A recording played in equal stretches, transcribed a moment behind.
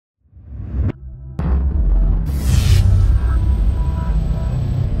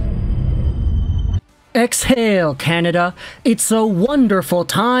Exhale, Canada. It's a wonderful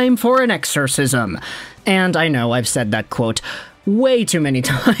time for an exorcism. And I know I've said that quote way too many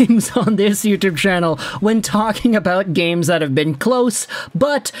times on this YouTube channel when talking about games that have been close,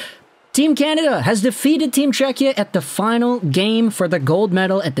 but Team Canada has defeated Team Czechia at the final game for the gold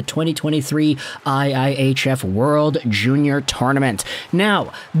medal at the 2023 IIHF World Junior Tournament.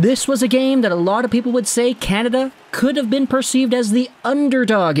 Now, this was a game that a lot of people would say Canada could have been perceived as the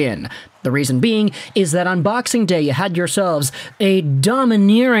underdog in. The reason being is that on Boxing Day, you had yourselves a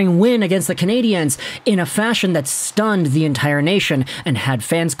domineering win against the Canadiens in a fashion that stunned the entire nation and had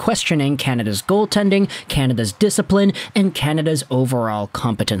fans questioning Canada's goaltending, Canada's discipline, and Canada's overall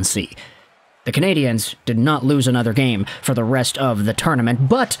competency. The Canadiens did not lose another game for the rest of the tournament,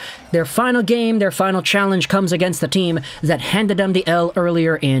 but their final game, their final challenge comes against the team that handed them the L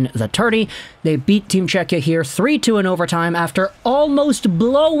earlier in the tourney. They beat Team Czechia here 3-2 in overtime after almost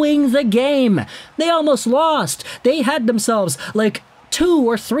blowing the game. They almost lost. They had themselves like 2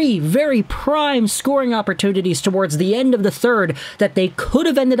 or 3 very prime scoring opportunities towards the end of the third that they could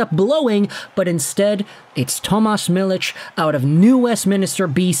have ended up blowing, but instead, it's Thomas Milic out of New Westminster,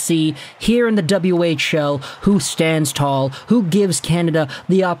 BC, here in the WHL, who stands tall, who gives Canada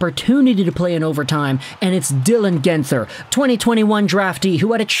the opportunity to play in overtime, and it's Dylan Guenther, 2021 draftee,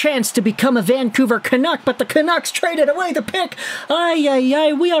 who had a chance to become a Vancouver Canuck, but the Canucks traded away the pick.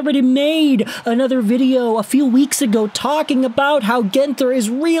 We already made another video a few weeks ago talking about how Guenther is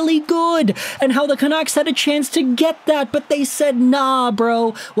really good, and how the Canucks had a chance to get that, but they said, nah,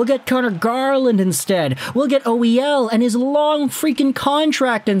 bro, we'll get Connor Garland instead. We'll get OEL and his long freaking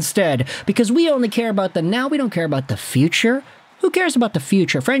contract instead, because we only care about the now, we don't care about the future. Who cares about the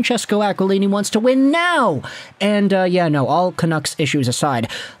future? Francesco Aquilini wants to win now! And all Canucks issues aside,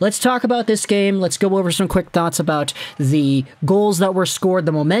 let's talk about this game. Let's go over some quick thoughts about the goals that were scored,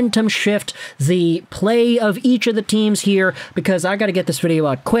 the momentum shift, the play of each of the teams here, because I gotta get this video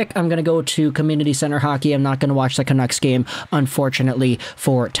out quick. I'm gonna go to Community Center Hockey. I'm not gonna watch the Canucks game, unfortunately,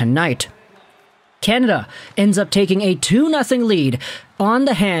 for tonight. Canada ends up taking a 2-0 lead on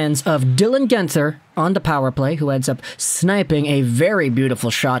the hands of Dylan Guenther on the power play, who ends up sniping a very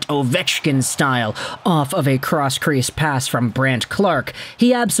beautiful shot, Ovechkin style, off of a cross-crease pass from Brandt Clark.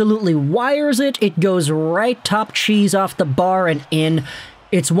 He absolutely wires it. It goes right top cheese off the bar and in.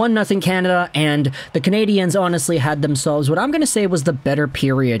 It's 1-0 Canada, and the Canadiens honestly had themselves what I'm going to say was the better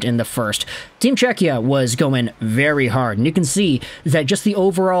period in the first. Team Czechia was going very hard, and you can see that just the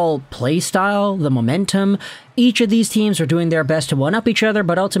overall play style, the momentum, each of these teams are doing their best to one-up each other,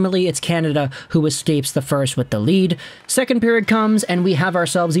 but ultimately it's Canada who escapes the first with the lead. Second period comes, and we have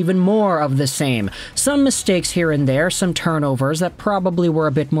ourselves even more of the same. Some mistakes here and there, some turnovers that probably were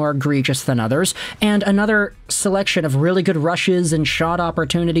a bit more egregious than others, and another selection of really good rushes and shot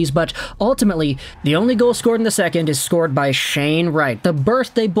opportunities, but ultimately, the only goal scored in the second is scored by Shane Wright, the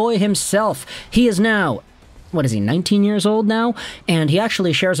birthday boy himself. He is now, 19 years old now? And he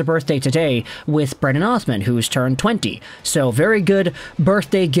actually shares a birthday today with Brendan Othman, who's turned 20. So very good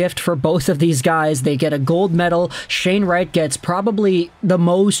birthday gift for both of these guys. They get a gold medal. Shane Wright gets probably the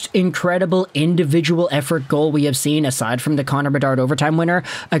most incredible individual effort goal we have seen, aside from the Connor Bedard overtime winner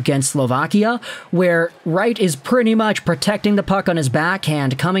against Slovakia, where Wright is pretty much protecting the puck on his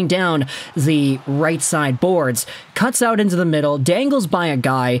backhand, coming down the right side boards, cuts out into the middle, dangles by a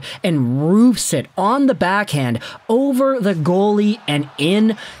guy, and roofs it on the backhand over the goalie and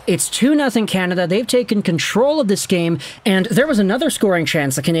in. It's 2-0 Canada. They've taken control of this game, and there was another scoring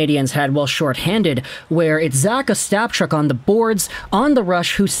chance the Canadiens had while shorthanded, where it's Zach Ostapchuk on the boards, on the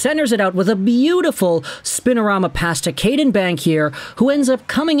rush, who centers it out with a beautiful spinorama pass to Caden Bankier, who ends up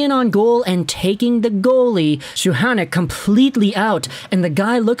coming in on goal and taking the goalie, Suchanek, completely out, and the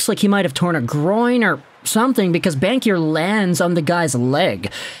guy looks like he might have torn a groin or something, because Bankier lands on the guy's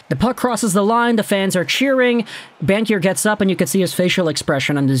leg. The puck crosses the line, the fans are cheering, Bankier gets up, and you can see his facial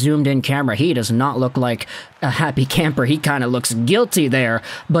expression on the zoomed-in camera. He does not look like a happy camper. He kind of looks guilty there,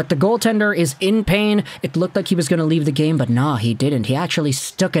 but the goaltender is in pain. It looked like he was going to leave the game, but nah, he didn't. He actually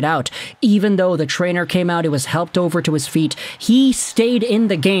stuck it out. Even though the trainer came out, he was helped over to his feet. He stayed in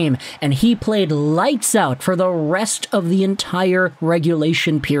the game, and he played lights out for the rest of the entire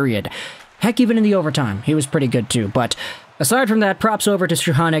regulation period. Heck, even in the overtime, he was pretty good too. But aside from that, props over to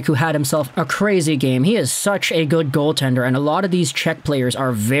Suchanek, who had himself a crazy game. He is such a good goaltender, and a lot of these Czech players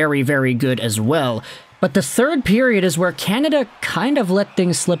are very, very good as well. But the third period is where Canada kind of let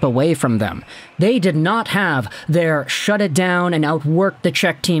things slip away from them. They did not have their shut it down and outwork the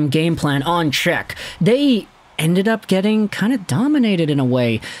Czech team game plan on check. They ended up getting kind of dominated in a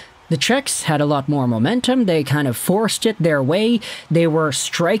way. The Czechs had a lot more momentum. They kind of forced it their way. They were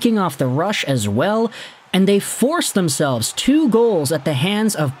striking off the rush as well. And they forced themselves 2 goals at the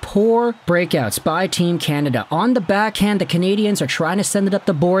hands of poor breakouts by Team Canada. On the backhand, the Canadiens are trying to send it up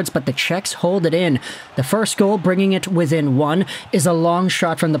the boards, but the Czechs hold it in. The first goal, bringing it within 1, is a long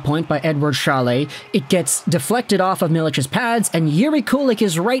shot from the point by Edward Chalet. It gets deflected off of Milic's pads, and Jiri Kulich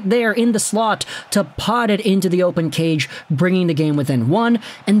is right there in the slot to pot it into the open cage, bringing the game within 1.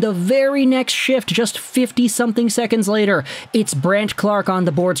 And the very next shift, just 50-something seconds later, it's Brandt Clarke on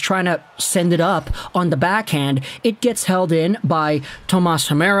the boards trying to send it up on the backhand. It gets held in by Tomas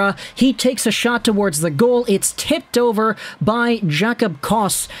Suchanek. He takes a shot towards the goal. It's tipped over by Jakub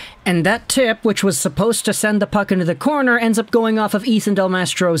Kos. And that tip, which was supposed to send the puck into the corner, ends up going off of Ethan Del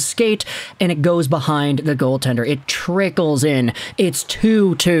Mastro's skate, and it goes behind the goaltender. It trickles in. It's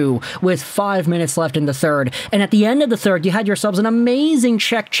 2-2 with 5 minutes left in the third. And at the end of the third, you had yourselves an amazing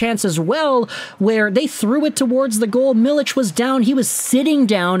Czech chance as well, where they threw it towards the goal. Milic was down. He was sitting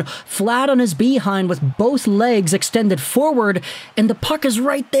down, flat on his behind with both legs extended forward, and the puck is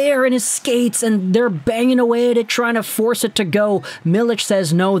right there in his skates, and they're banging away at it, trying to force it to go. Milic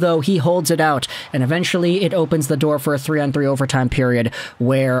says no, though. He holds it out, and eventually it opens the door for a 3-on-3 overtime period,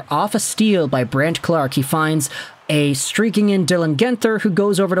 where off a steal by Brandt Clarke, he finds a streaking in Dylan Guenther, who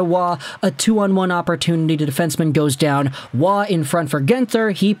goes over to Waugh. A 2-on-1 opportunity. The defenseman goes down. Waugh in front for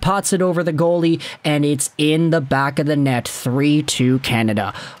Guenther. He pots it over the goalie, and it's in the back of the net. 3-2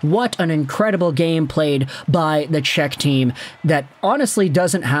 Canada. What an incredible game played by the Czech team that honestly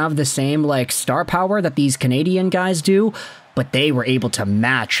doesn't have the same, like, star power that these Canadian guys do. But they were able to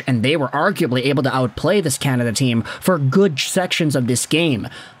match, and they were arguably able to outplay this Canada team for good sections of this game.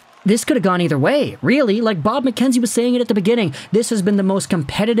 This could have gone either way, really. Like Bob McKenzie was saying it at the beginning, this has been the most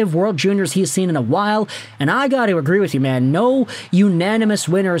competitive World Juniors he's seen in a while, and I got to agree with you, man. No unanimous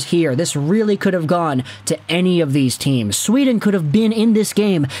winners here. This really could have gone to any of these teams. Sweden could have been in this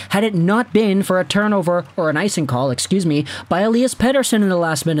game had it not been for a turnover, or an icing call, excuse me, by Elias Pettersson in the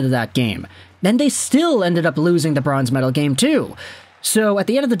last minute of that game. Then they still ended up losing the bronze medal game too. So at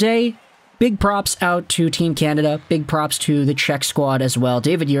the end of the day, big props out to Team Canada. Big props to the Czech squad as well.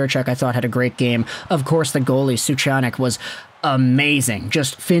 David Jiricek, I thought, had a great game. Of course, the goalie, Suchanek, was amazing.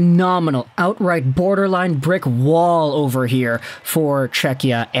 Just phenomenal. Outright borderline brick wall over here for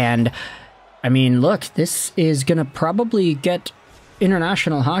Czechia. And, I mean, look, this is going to probably get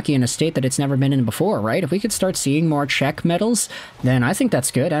international hockey in a state that it's never been in before, right? If we could start seeing more Czech medals, then I think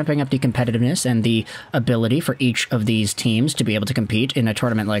that's good, amping up the competitiveness and the ability for each of these teams to be able to compete in a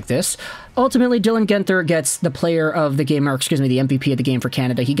tournament like this. Ultimately, Dylan Guenther gets the player of the game, or excuse me, the MVP of the game for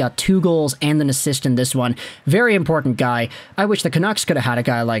Canada. He got 2 goals and an assist in this one. Very important guy. I wish the Canucks could have had a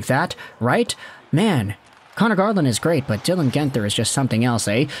guy like that, right? Man, Connor Garland is great, but Dylan Guenther is just something else,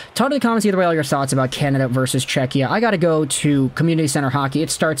 eh? Talk to the comments either way all your thoughts about Canada versus Czechia. I gotta go to Community Center Hockey.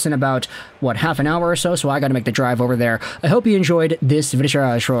 It starts in about, what, half an hour or so, so I gotta make the drive over there. I hope you enjoyed this video,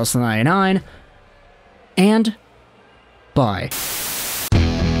 and bye.